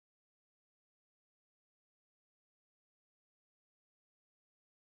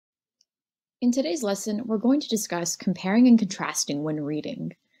In today's lesson, we're going to discuss comparing and contrasting when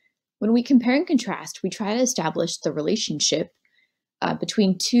reading. When we compare and contrast, we try to establish the relationship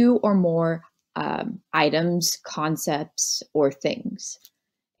between two or more items, concepts, or things.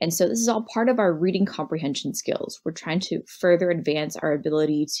 And so this is all part of our reading comprehension skills. We're trying to further advance our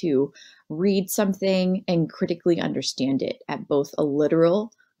ability to read something and critically understand it at both a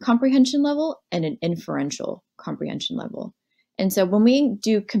literal comprehension level and an inferential comprehension level. And so when we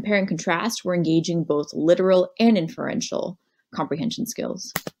do compare and contrast, we're engaging both literal and inferential comprehension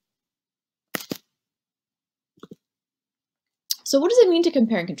skills. So what does it mean to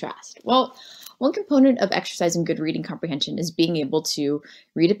compare and contrast? Well, one component of exercising good reading comprehension is being able to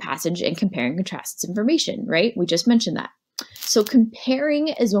read a passage and compare and contrast its information, right? We just mentioned that. So comparing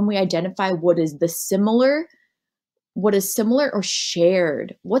is when we identify what is similar or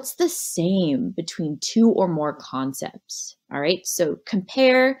shared. What's the same between two or more concepts? All right, so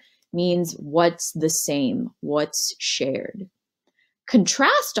compare means what's the same, what's shared.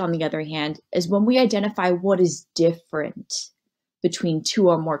 Contrast, on the other hand, is when we identify what is different between two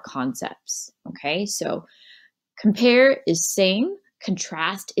or more concepts. Okay, so compare is same,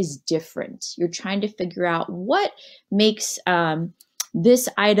 contrast is different. You're trying to figure out what makes this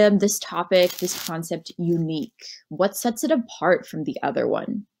item, this topic, this concept unique. What sets it apart from the other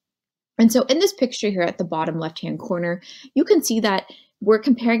one? And so in this picture here at the bottom left-hand corner, you can see that we're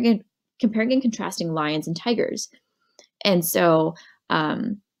comparing and contrasting lions and tigers. And so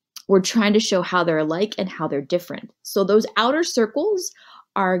we're trying to show how they're alike and how they're different. So those outer circles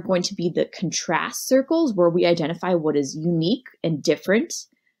are going to be the contrast circles where we identify what is unique and different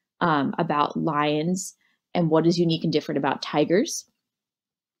about lions and what is unique and different about tigers.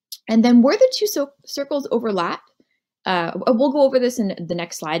 And then where the two circles overlap, we'll go over this in the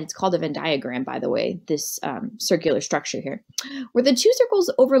next slide. It's called a Venn diagram, by the way, this circular structure here. Where the two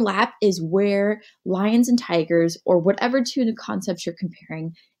circles overlap is where lions and tigers, or whatever two concepts you're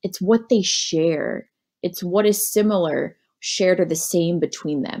comparing, it's what they share. It's what is similar, shared, or the same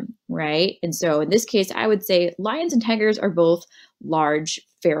between them, right? And so in this case, I would say lions and tigers are both large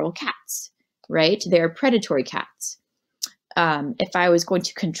feral cats, right? They're predatory cats. If I was going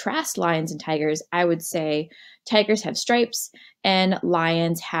to contrast lions and tigers, I would say tigers have stripes and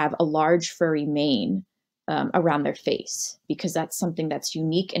lions have a large furry mane around their face, because that's something that's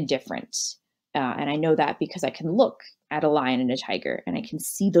unique and different. And I know that because I can look at a lion and a tiger and I can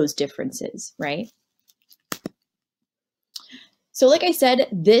see those differences, right? So like I said,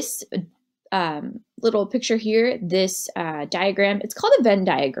 this little picture here, this diagram, it's called a Venn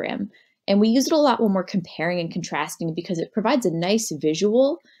diagram. And we use it a lot when we're comparing and contrasting because it provides a nice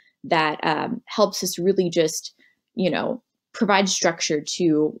visual that helps us really just, provide structure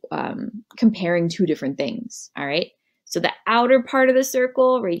to comparing two different things, all right? So the outer part of the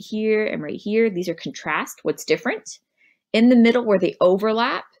circle, right here and right here, these are contrast, what's different. In the middle where they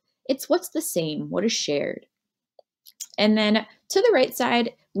overlap, it's what's the same, what is shared. And then to the right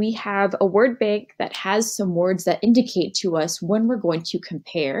side, we have a word bank that has some words that indicate to us when we're going to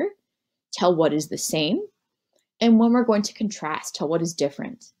compare, tell what is the same, and when we're going to contrast, tell what is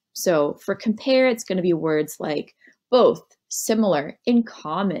different. So for compare, it's going to be words like both, similar, in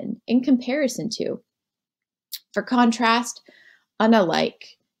common, in comparison to. For contrast,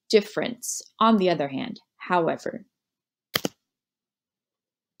 unlike, difference, on the other hand, however.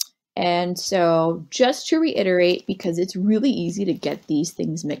 And so just to reiterate, because it's really easy to get these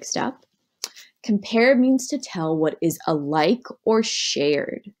things mixed up, compare means to tell what is alike or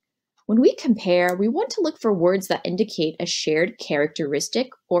shared. When we compare, we want to look for words that indicate a shared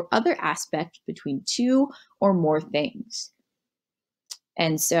characteristic or other aspect between two or more things.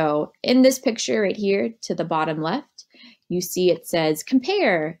 And so in this picture right here to the bottom left, you see it says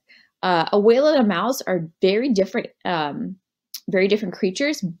compare. A whale and a mouse are very different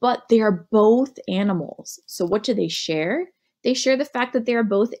creatures, but they are both animals. So what do they share? They share the fact that they are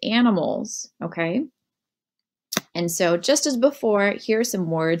both animals, okay? And so just as before, here are some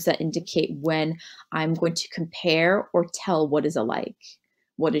words that indicate when I'm going to compare or tell what is alike,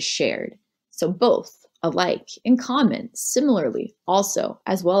 what is shared. So both, alike, in common, similarly, also,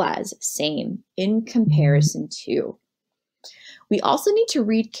 as well as same, in comparison to. We also need to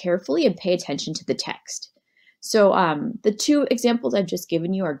read carefully and pay attention to the text. So the two examples I've just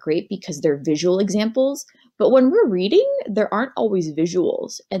given you are great because they're visual examples, but when we're reading, there aren't always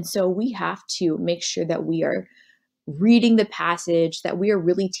visuals. And so we have to make sure that we are reading the passage, that we are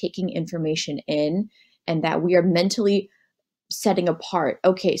really taking information in, and that we are mentally setting apart,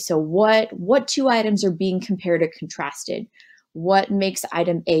 okay, so what two items are being compared or contrasted? What makes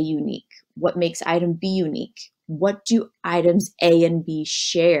item A unique? What makes item B unique? What do items A and B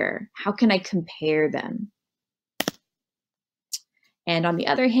share? How can I compare them? And on the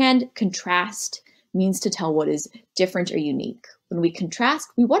other hand, contrast means to tell what is different or unique. When we contrast,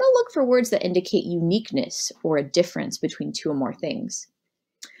 we want to look for words that indicate uniqueness or a difference between two or more things.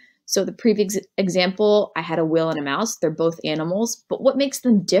 So the previous example, I had a whale and a mouse. They're both animals, but what makes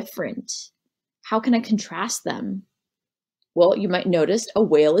them different? How can I contrast them? Well, you might notice a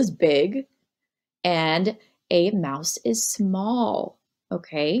whale is big and a mouse is small,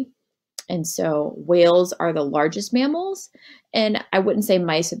 okay? And so whales are the largest mammals, and I wouldn't say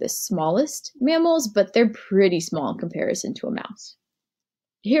mice are the smallest mammals, but they're pretty small in comparison to a mouse.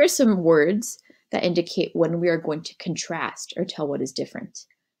 Here are some words that indicate when we are going to contrast or tell what is different.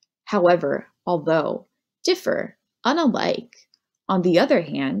 However, although, differ, unlike, on the other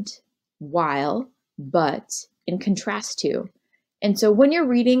hand, while, but, in contrast to. And so when you're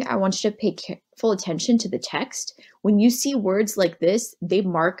reading, I want you to pay full attention to the text. When you see words like this, they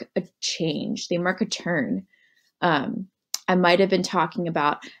mark a change. They mark a turn. I might have been talking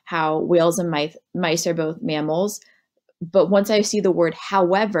about how whales and mice are both mammals, but once I see the word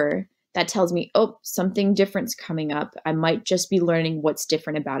however, that tells me, oh, something different's coming up. I might just be learning what's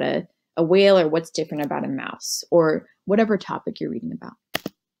different about a whale or what's different about a mouse or whatever topic you're reading about.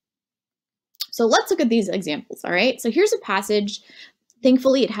 So let's look at these examples, all right? So here's a passage.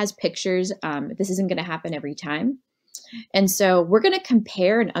 Thankfully, it has pictures. This isn't going to happen every time. And so we're going to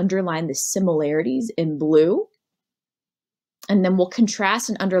compare and underline the similarities in blue, and then we'll contrast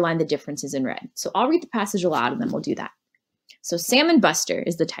and underline the differences in red. So I'll read the passage aloud, and then we'll do that. So Sam and Buster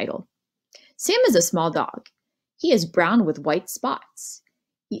is the title. Sam is a small dog. He is brown with white spots.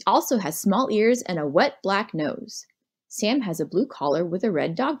 He also has small ears and a wet black nose. Sam has a blue collar with a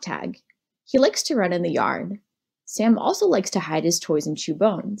red dog tag. He likes to run in the yard. Sam also likes to hide his toys and chew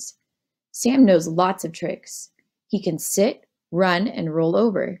bones. Sam knows lots of tricks. He can sit, run, and roll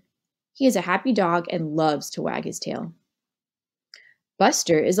over. He is a happy dog and loves to wag his tail.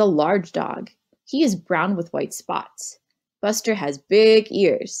 Buster is a large dog. He is brown with white spots. Buster has big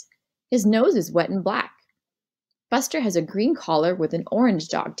ears. His nose is wet and black. Buster has a green collar with an orange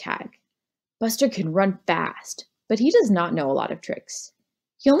dog tag. Buster can run fast, but he does not know a lot of tricks.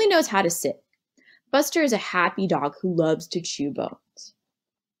 He only knows how to sit. Buster is a happy dog who loves to chew bones.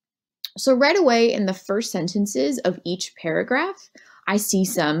 So right away in the first sentences of each paragraph, I see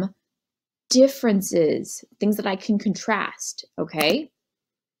some differences, things that I can contrast, okay?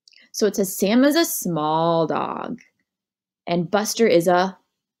 So it says Sam is a small dog and Buster is a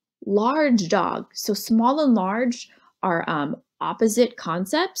large dog. So small and large are opposite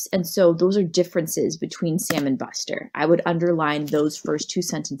concepts, and so those are differences between Sam and Buster. I would underline those first two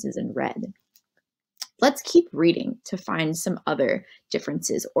sentences in red. Let's keep reading to find some other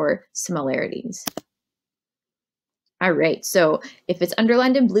differences or similarities. All right, so if it's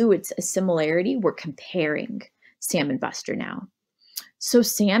underlined in blue, it's a similarity. We're comparing Sam and Buster now. So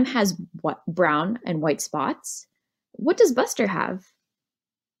Sam has brown and white spots. What does Buster have?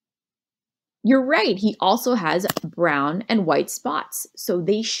 You're right, he also has brown and white spots. So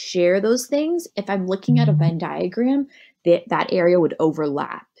they share those things. If I'm looking at a Venn diagram, that area would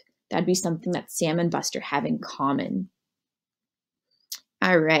overlap. That'd be something that Sam and Buster have in common.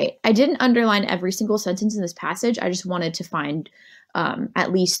 All right, I didn't underline every single sentence in this passage. I just wanted to find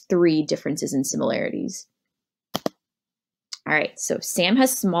at least 3 differences and similarities. All right, so Sam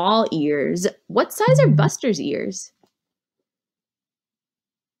has small ears. What size are Buster's ears?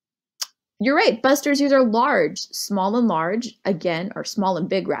 You're right, Buster's ears are large. Small and large, again, or small and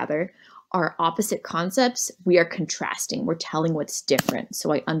big rather, are opposite concepts. We are contrasting. We're telling what's different.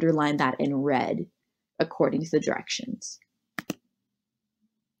 So I underline that in red according to the directions.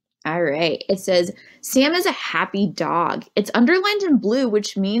 All right, it says, Sam is a happy dog. It's underlined in blue,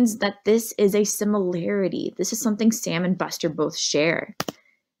 which means that this is a similarity. This is something Sam and Buster both share.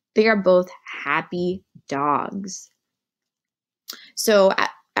 They are both happy dogs. So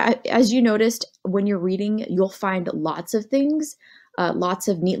as you noticed, when you're reading, you'll find lots of things, lots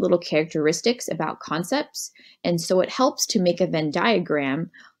of neat little characteristics about concepts. And so it helps to make a Venn diagram.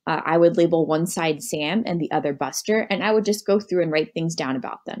 I would label one side Sam and the other Buster, and I would just go through and write things down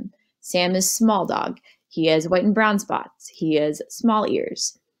about them. Sam is small dog. He has white and brown spots. He has small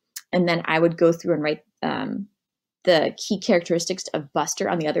ears. And then I would go through and write the key characteristics of Buster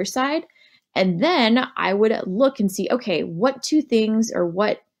on the other side. And then I would look and see, okay, what two things or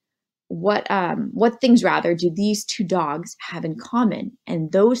what things rather do these two dogs have in common?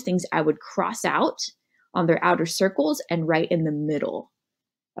 And those things I would cross out on their outer circles and write in the middle.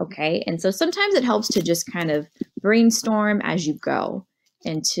 Okay, and so sometimes it helps to just kind of brainstorm as you go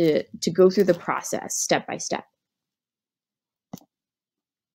and to go through the process step by step.